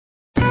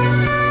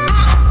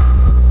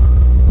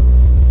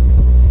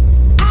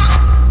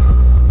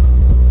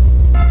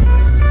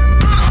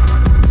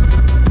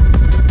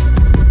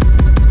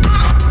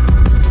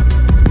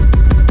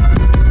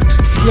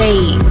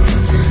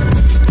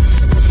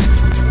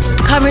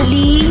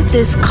Currently,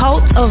 this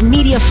cult of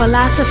media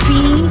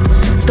philosophy,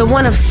 the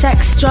one of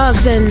sex,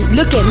 drugs, and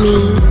look at me,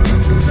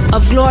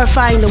 of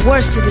glorifying the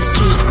worst of the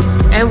street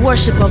and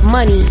worship of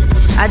money,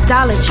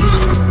 idolatry,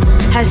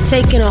 has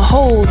taken a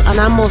hold on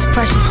our most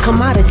precious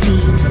commodity.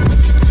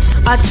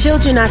 Our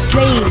children are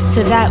slaves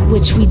to that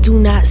which we do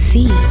not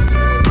see.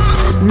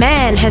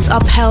 Man has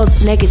upheld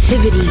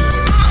negativity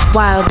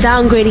while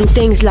downgrading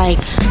things like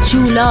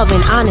true love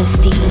and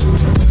honesty.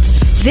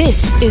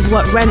 This is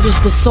what renders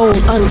the soul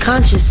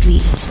unconsciously,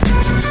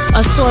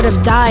 a sort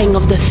of dying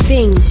of the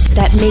thing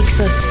that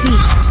makes us see.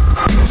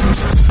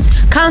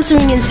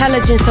 Countering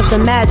intelligence of the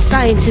mad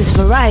scientist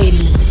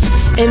variety,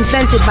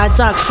 invented by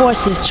dark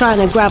forces trying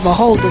to grab a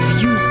hold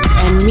of you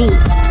and me.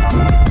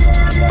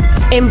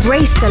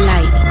 Embrace the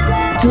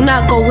light. Do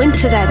not go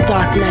into that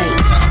dark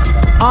night.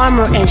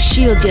 Armor and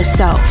shield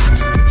yourself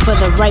for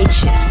the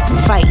righteous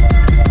fight.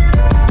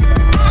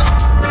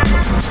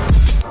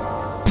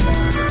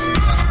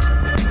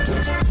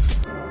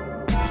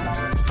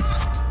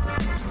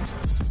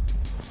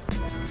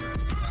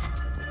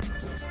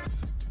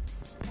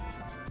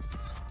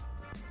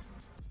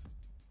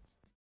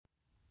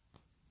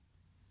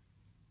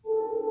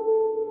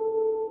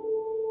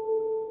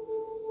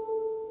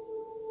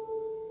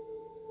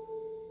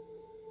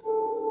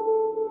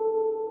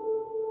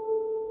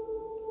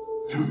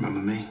 You remember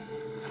me?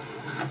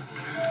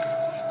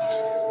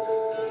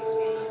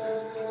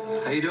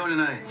 How you doing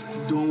tonight?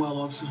 Doing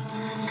well, officer.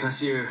 Can I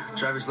see your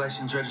driver's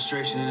license,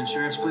 registration, and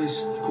insurance,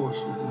 please? Of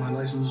course. My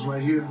license is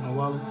right here, my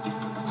wallet.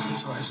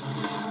 Sorry, son.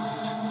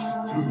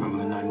 You remember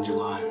the night in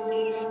July?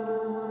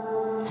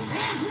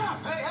 Hands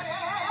up!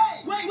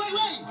 Hey! Wait!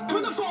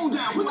 Put the phone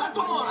down! Put that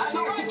phone! I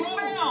know it's a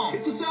phone!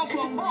 It's a cell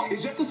phone!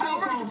 It's just a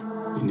cell phone!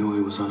 You knew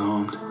he was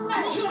unarmed.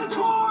 Shut the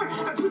door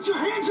and put your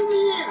hands in the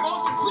air!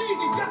 Officer, please,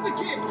 he's just a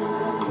kid!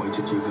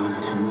 Pointed your gun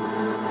at him.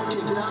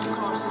 Get out the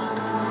car, son.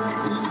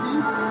 Easy.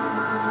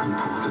 You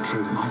pulled the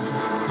trigger.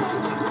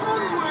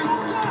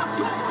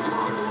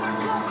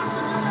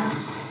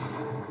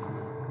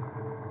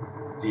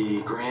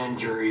 The grand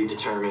jury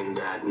determined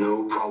that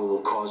no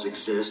probable cause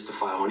exists to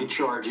file any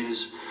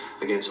charges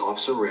against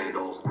Officer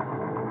Randall.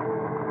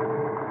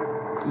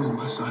 This is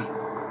my son.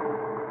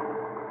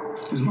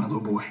 This is my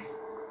little boy.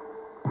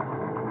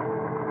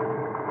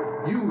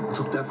 You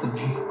took that from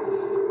me.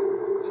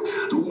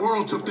 The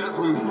world took that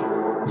from me.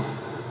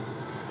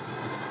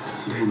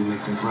 Today we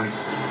make that right.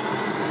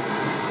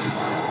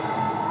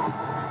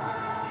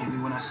 Hear me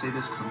when I say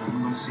this, because I'm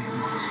only going to say it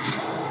once.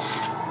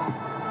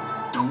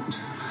 Don't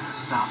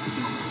stop the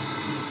building.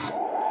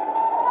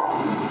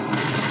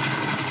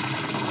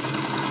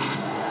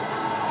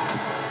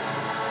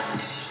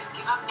 You should just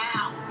give up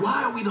now.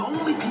 Why are we the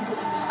only people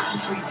in this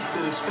country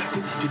that are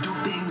expected to do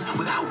things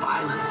without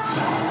violence?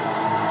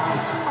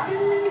 I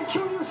didn't mean to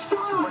kill your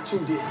son. What you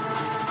did.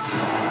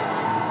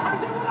 I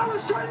did what I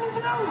was trying to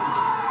do.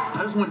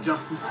 I just want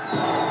justice.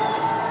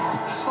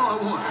 That's all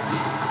I want.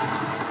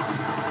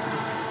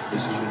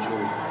 This is your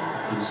jury.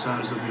 The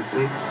deciders of your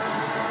fate.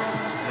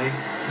 Today,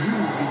 you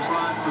will be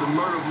tried for the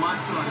murder of my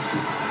son.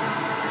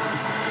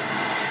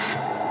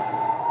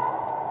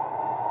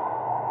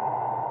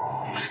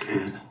 You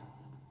scared?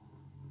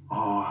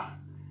 Are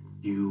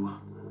you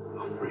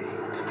afraid?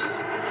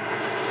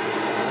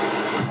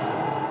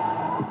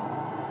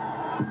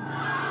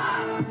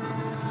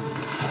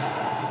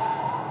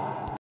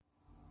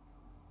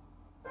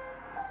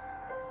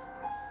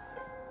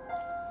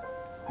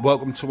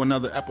 Welcome to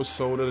another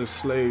episode of the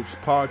Slaves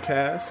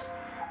Podcast.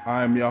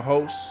 I am your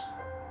host,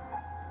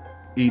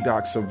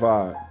 E-Doc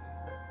Savad.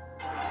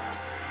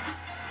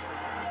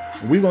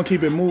 We're going to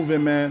keep it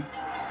moving, man.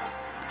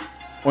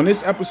 On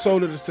this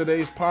episode of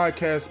today's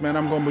podcast, man,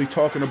 I'm going to be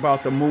talking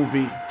about the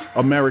movie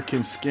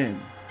American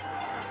Skin.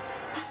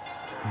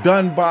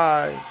 Done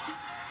by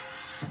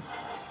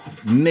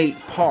Nate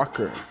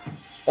Parker.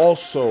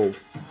 Also,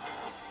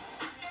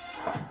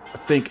 I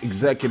think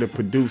executive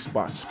produced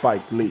by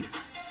Spike Lee.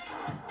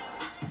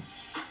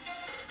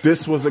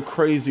 This was a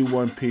crazy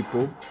one,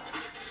 people.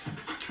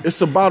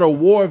 It's about a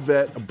war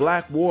vet, a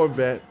black war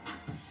vet,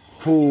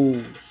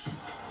 whose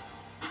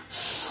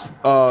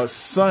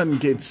son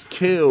gets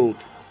killed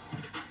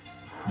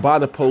by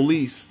the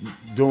police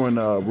during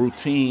a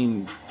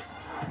routine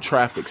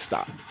traffic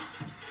stop.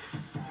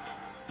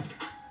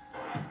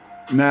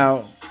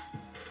 Now,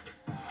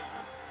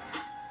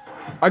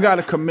 I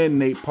gotta commend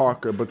Nate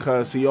Parker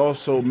because he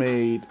also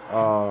made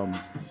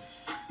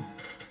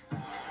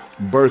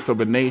Birth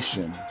of a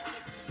Nation,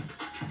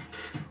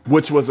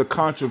 which was a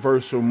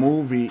controversial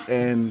movie,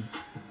 and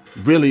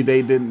really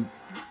they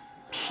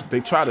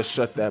tried to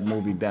shut that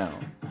movie down.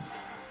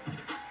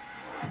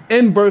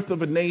 In Birth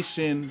of a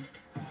Nation,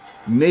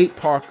 Nate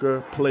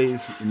Parker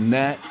plays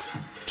Nat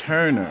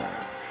Turner,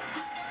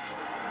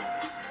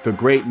 the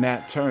great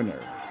Nat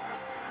Turner,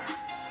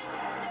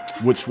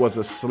 which was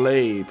a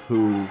slave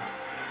who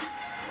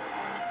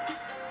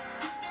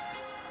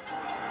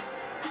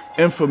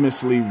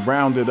infamously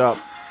rounded up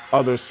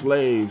other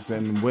slaves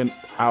and went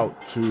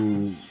out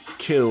to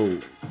kill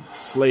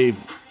slave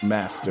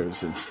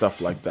masters and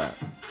stuff like that.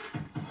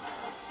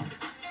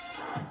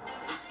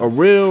 a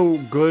real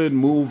good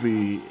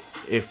movie.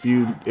 If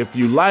you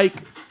like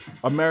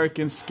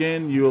American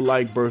Skin, you'll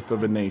like Birth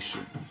of a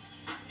Nation.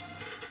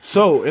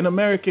 So in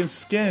American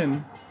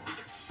Skin,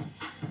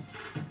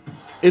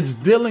 it's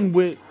dealing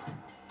with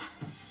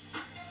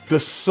the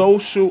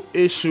social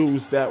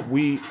issues that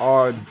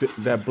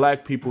that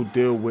black people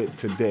deal with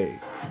today.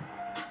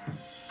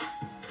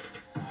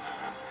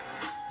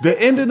 The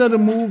ending of the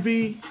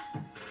movie,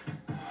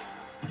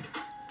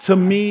 to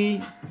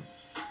me,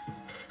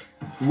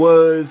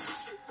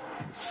 was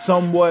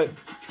somewhat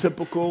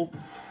typical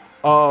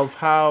of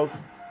how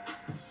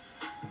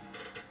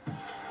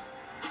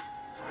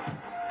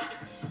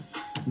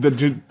the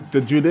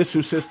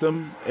judicial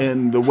system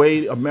and the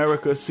way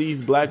America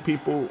sees black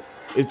people,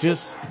 it's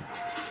just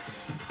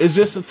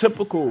a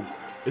typical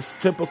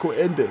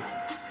ending.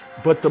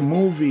 But the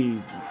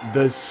movie,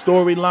 the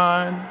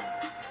storyline,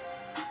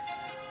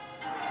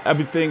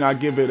 everything, I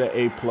give it an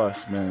A+,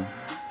 man.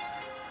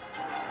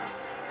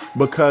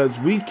 Because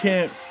we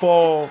can't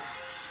fall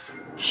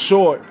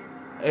short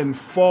and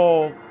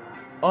fall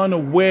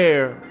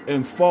unaware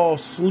and fall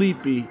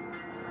sleepy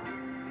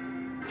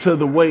to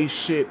the way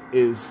shit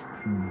is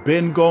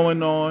been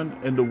going on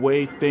and the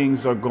way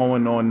things are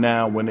going on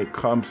now when it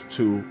comes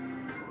to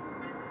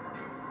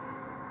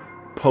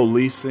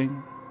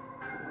policing,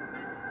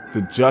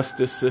 the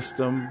justice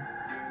system,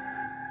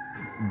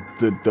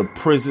 the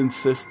prison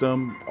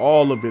system,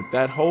 all of it.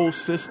 That whole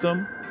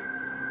system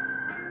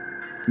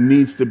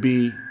needs to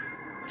be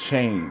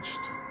changed.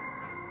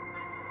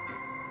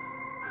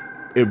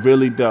 It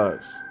really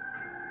does.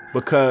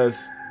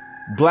 Because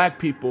black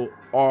people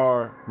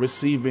are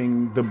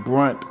receiving the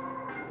brunt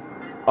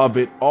of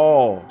it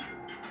all.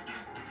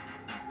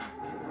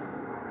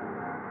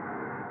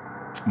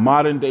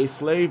 Modern day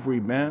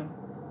slavery, man.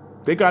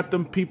 They got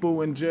them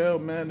people in jail,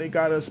 man. They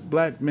got us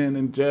black men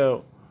in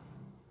jail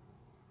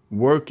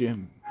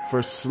working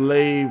for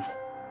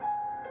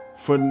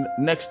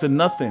next to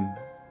nothing.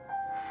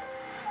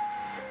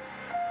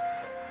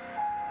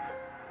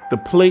 The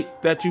plate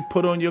that you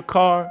put on your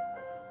car,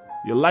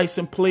 your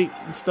license plate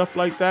and stuff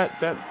like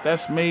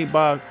that's made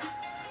by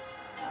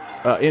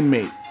an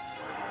inmate.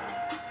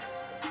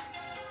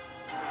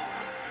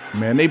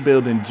 Man, they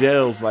building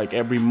jails like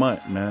every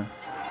month, man.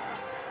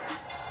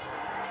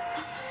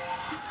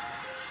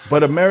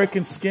 But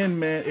American Skin,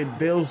 man, it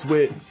deals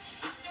with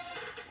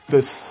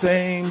the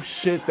same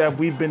shit that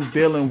we've been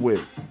dealing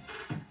with.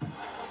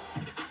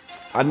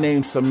 I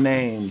named some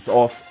names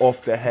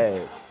off the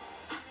head.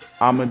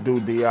 Amadou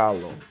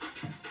Diallo.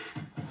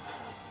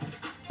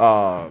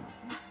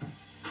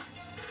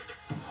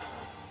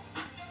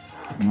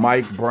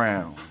 Mike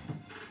Brown.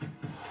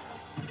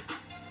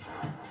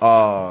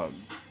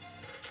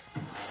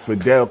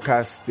 Fidel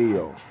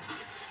Castillo.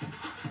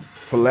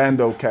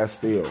 Philando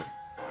Castillo.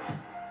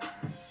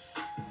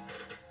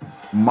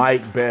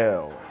 Mike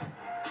Bell.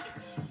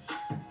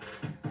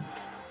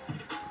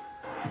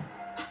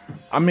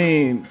 I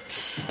mean,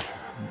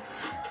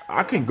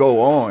 I can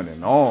go on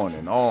and on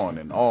and on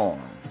and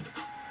on.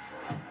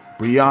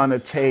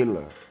 Breonna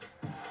Taylor.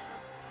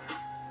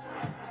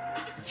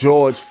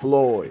 George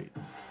Floyd.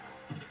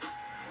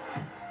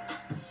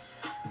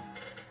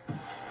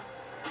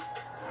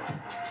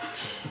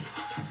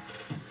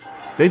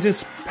 They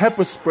just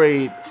pepper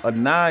sprayed a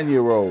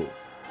 9-year-old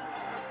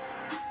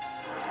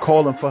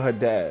calling for her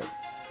dad.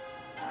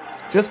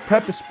 Just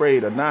pepper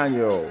sprayed a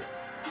 9-year-old.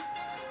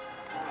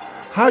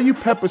 How you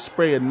pepper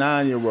spray a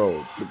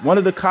 9-year-old? One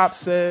of the cops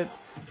said,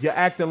 "You're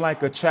acting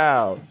like a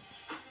child."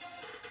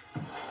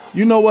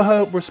 You know what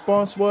her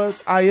response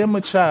was? "I am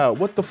a child.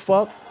 What the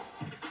fuck?"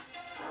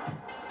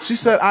 She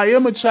said, "I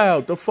am a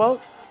child. The fuck?"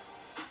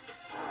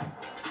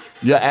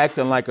 You're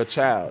acting like a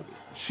child.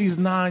 She's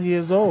 9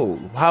 years old.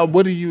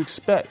 What do you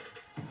expect?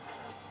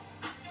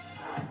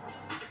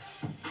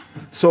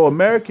 So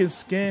American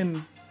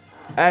Skin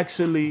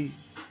actually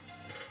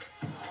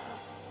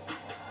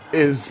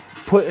is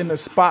putting a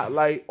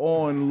spotlight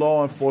on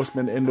law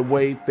enforcement and the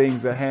way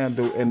things are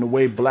handled and the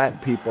way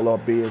black people are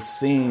being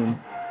seen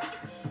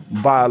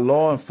by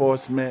law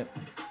enforcement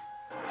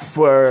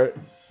for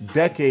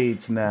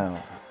decades now.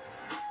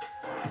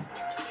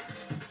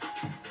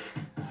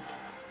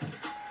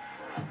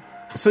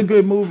 It's a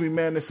good movie,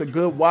 man. It's a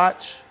good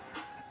watch.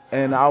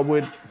 And I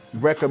would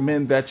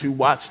recommend that you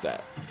watch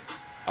that.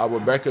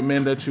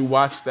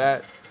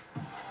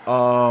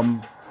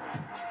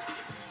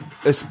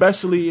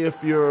 Especially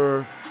if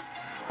you're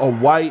a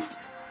white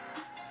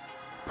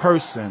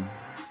person,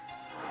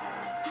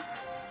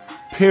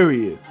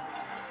 period.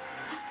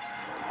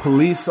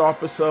 Police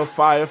officer,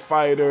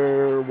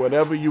 firefighter,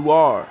 whatever you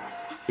are.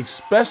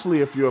 Especially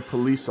if you're a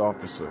police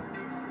officer.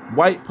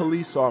 White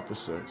police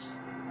officers.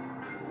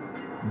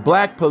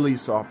 Black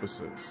police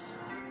officers.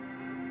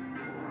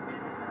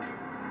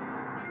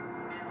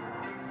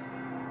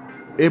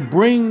 It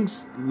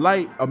brings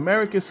light.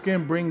 American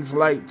Skin brings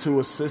light to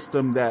a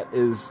system that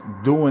is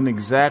doing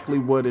exactly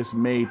what it's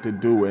made to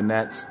do, and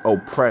that's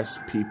oppress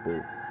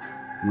people,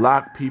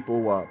 lock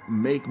people up,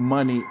 make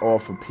money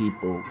off of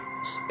people,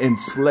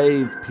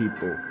 enslave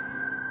people,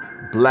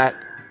 black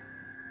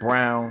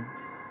brown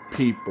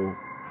people.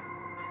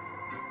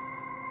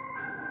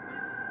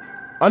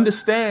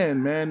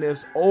 Understand, man,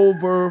 there's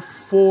over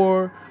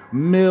 4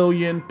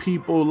 million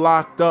people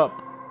locked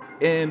up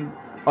in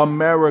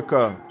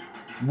America,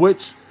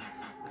 which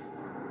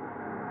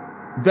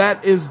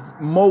that is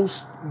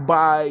most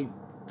by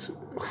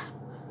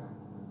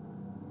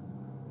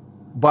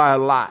a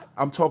lot.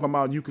 I'm talking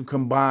about you can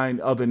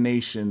combine other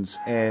nations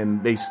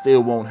and they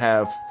still won't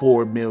have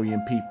 4 million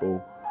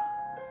people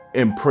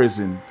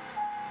imprisoned.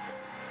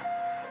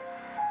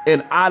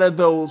 And out of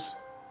those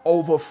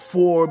over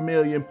 4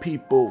 million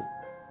people,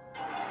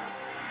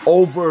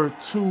 over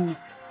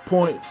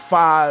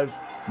 2.5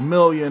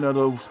 million of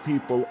those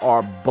people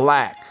are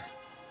black.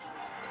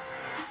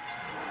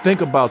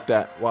 Think about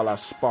that while I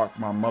spark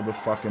my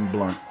motherfucking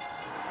blunt.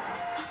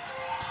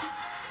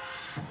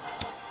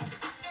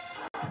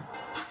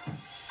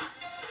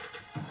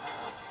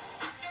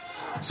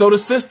 So the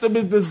system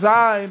is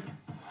designed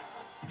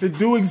to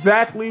do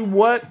exactly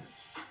what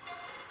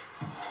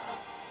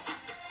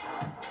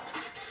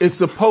it's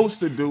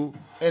supposed to do,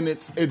 and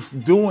it's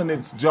doing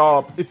its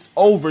job. It's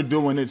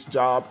overdoing its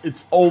job.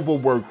 It's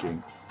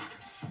overworking.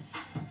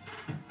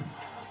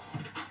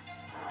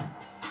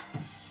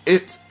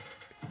 It's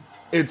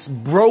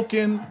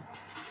broken.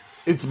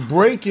 It's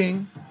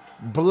breaking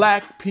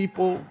black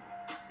people,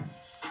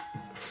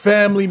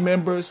 family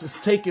members. It's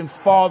taking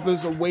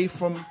fathers away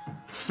from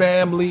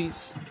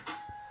families.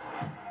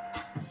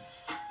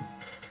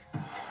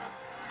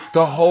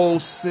 The whole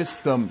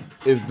system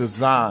is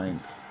designed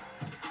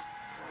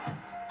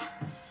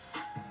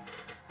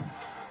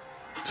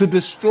to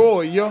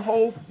destroy your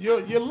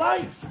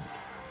life.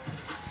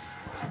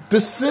 The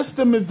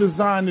system is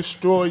designed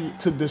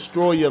to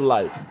destroy your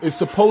life. It's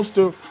supposed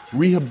to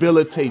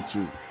rehabilitate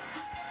you.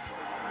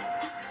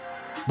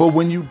 But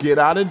when you get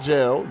out of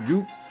jail,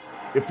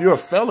 if you're a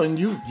felon,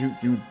 you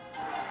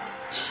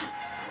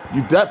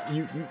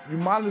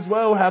might as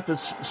well have to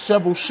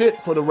shovel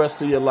shit for the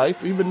rest of your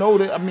life, even though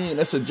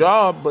it's a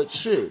job, but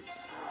shit.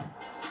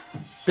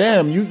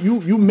 Damn,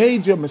 you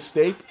made your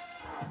mistake.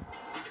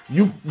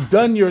 You've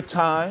done your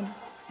time.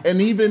 And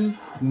even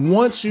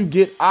once you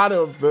get out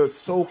of the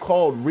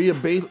so-called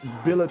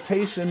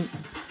rehabilitation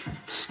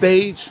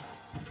stage,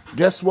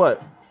 guess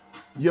what?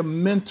 Your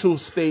mental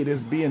state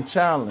is being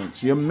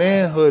challenged. Your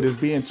manhood is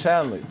being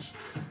challenged.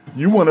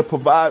 You want to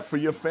provide for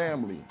your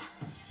family.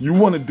 You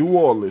want to do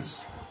all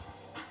this.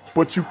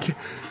 But you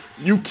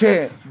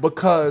can't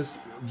because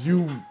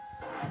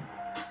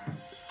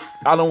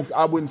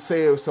I wouldn't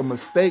say it was a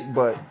mistake,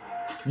 but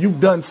you've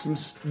done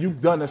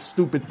a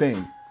stupid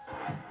thing.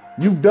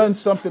 You've done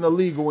something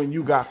illegal and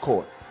you got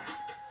caught.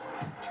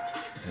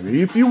 I mean,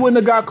 if you wouldn't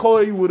have got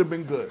caught, you would have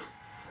been good.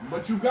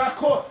 But you got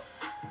caught.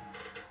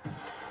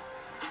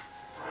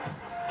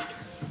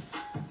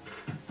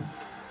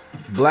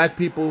 Black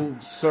people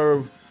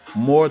serve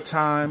more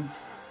time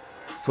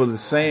for the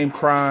same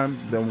crime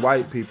than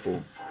white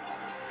people.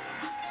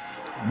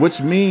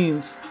 Which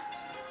means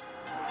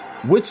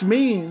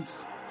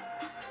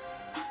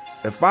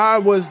if I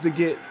was to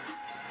get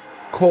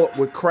caught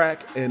with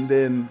crack and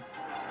then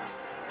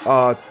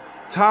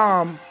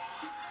Tom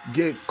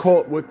get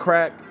caught with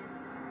crack,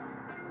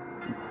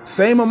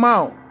 same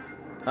amount,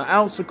 an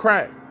ounce of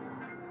crack,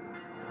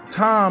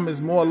 Tom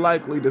is more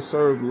likely to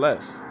serve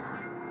less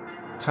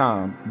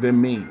time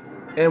than me.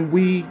 And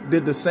we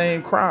did the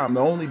same crime. The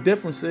only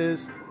difference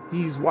is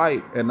he's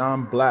white and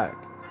I'm black.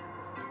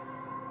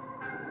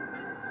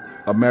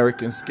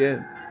 American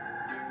skin.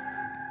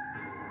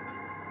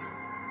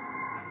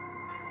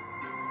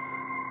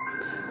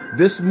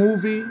 This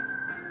movie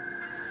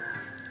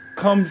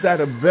comes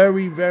at a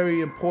very, very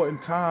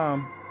important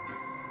time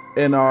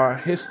in our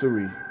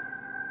history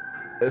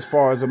as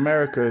far as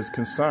America is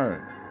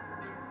concerned.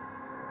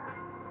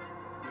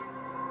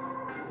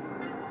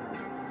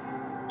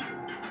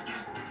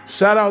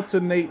 Shout out to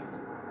Nate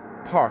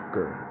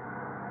Parker.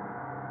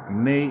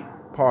 Nate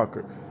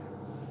Parker.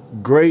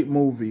 Great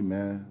movie,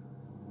 man.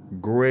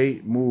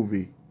 Great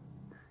movie.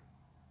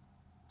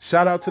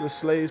 Shout out to the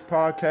Slaves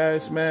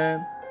podcast,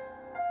 man.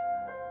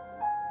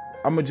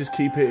 I'm going to just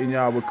keep hitting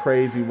y'all with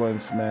crazy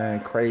ones, man.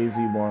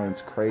 Crazy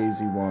ones.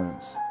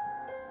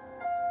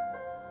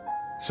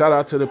 Shout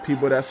out to the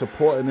people that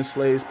supporting the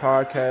Slaves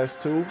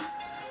podcast, too.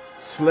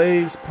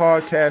 Slaves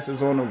podcast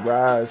is on the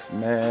rise,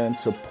 man.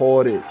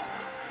 Support it.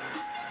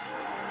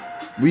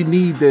 We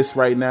need this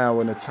right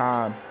now in a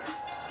time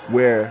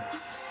where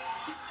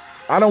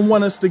I don't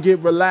want us to get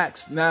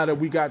relaxed now that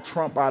we got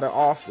Trump out of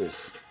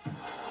office.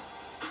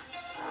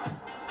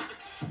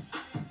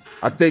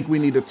 I think we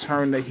need to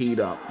turn the heat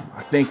up.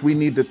 I think we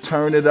need to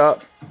turn it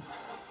up.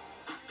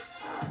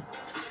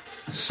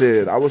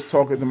 Shit, I was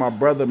talking to my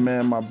brother,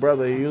 man. My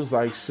brother, he was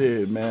like,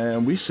 shit,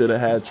 man, we should have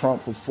had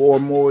Trump for 4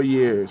 more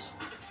years.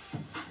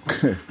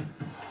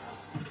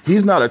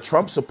 He's not a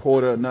Trump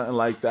supporter or nothing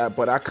like that,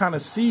 but I kind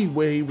of see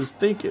where he was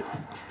thinking.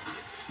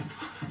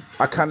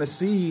 I kind of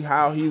see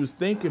how he was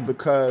thinking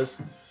because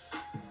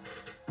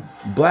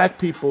black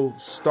people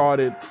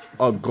started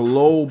a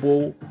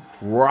global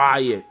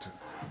riot.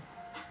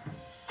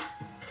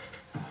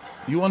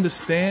 You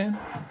understand?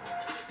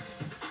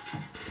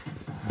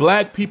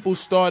 Black people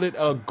started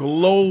a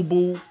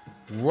global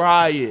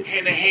riot.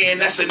 Hand to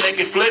hand, that's a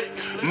naked flip.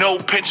 No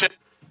picture.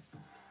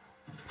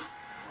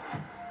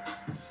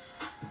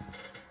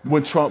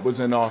 When Trump was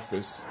in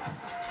office.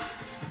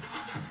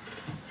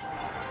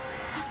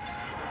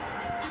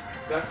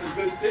 That's a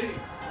good thing.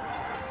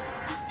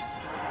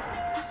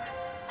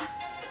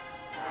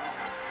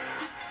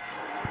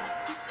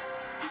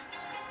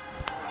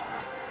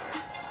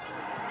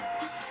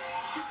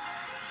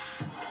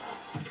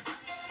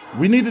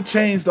 We need to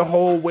change the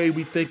whole way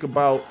we think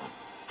about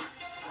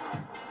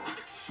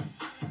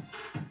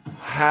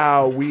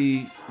how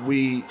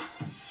we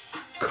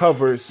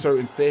cover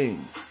certain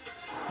things.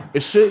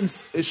 It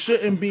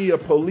shouldn't be a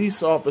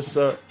police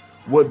officer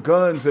with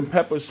guns and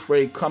pepper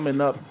spray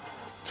coming up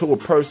to a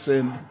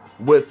person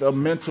with a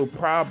mental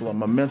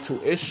problem, a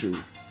mental issue.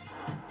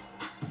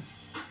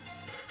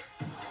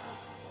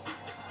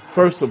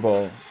 First of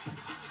all,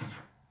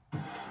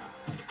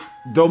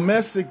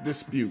 domestic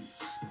disputes.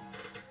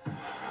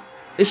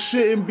 It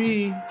shouldn't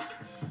be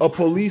a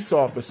police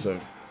officer.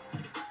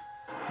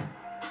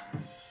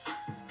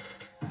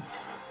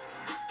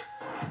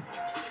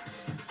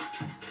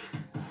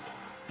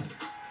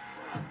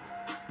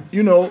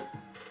 You know,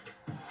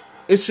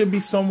 it should be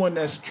someone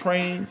that's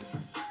trained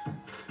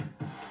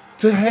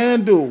to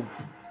handle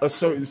a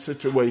certain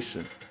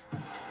situation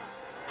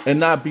and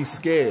not be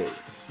scared.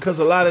 Because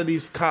a lot of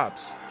these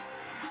cops,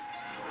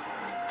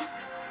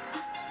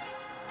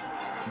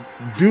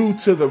 due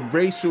to the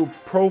racial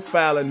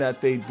profiling that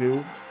they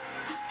do,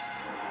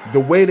 the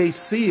way they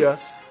see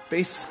us,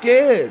 they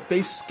scared.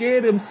 They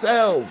scare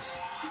themselves.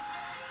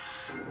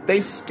 They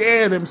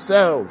scare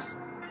themselves.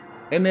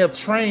 And they're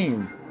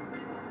trained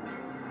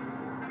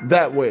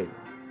that way.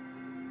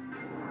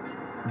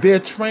 They're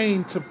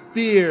trained to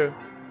fear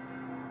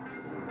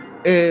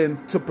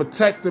and to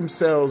protect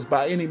themselves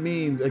by any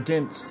means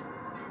against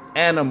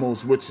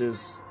animals, which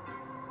is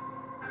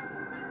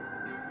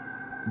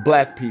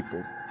black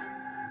people.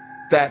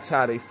 That's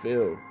how they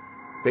feel.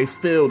 They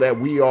feel that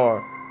we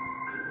are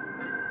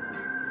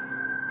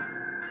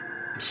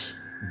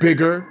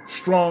bigger,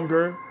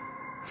 stronger,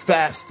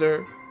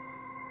 faster.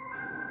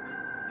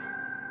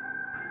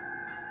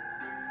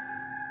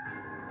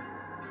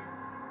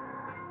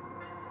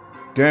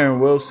 Darren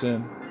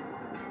Wilson,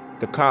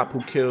 the cop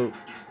who killed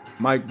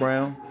Mike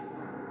Brown,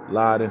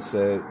 lied and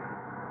said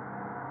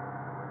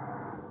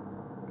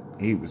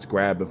he was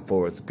grabbing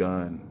for his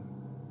gun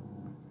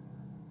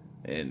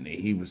and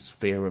he was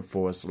fearing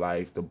for his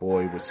life. The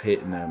boy was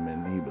hitting him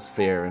and he was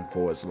fearing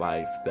for his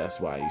life. That's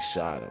why he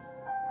shot him.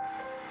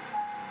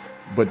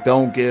 But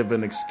don't give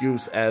an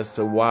excuse as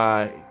to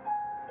why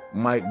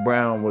Mike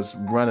Brown was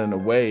running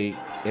away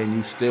and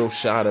you still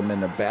shot him in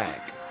the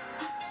back.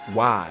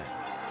 Why?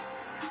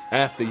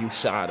 After you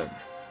shot him.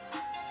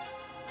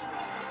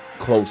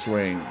 Close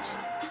range.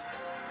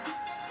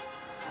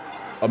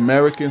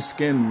 American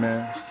Skin,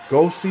 man.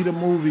 Go see the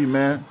movie,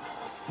 man.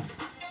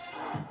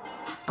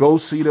 Go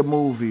see the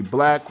movie.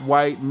 Black,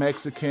 white,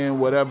 Mexican,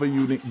 whatever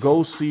you need.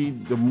 Go see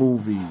the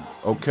movie,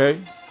 okay?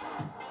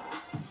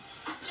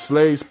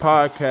 Slaves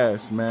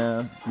Podcast,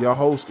 man. Your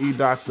host,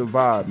 E-Doc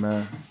Survive,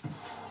 man.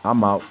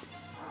 I'm out.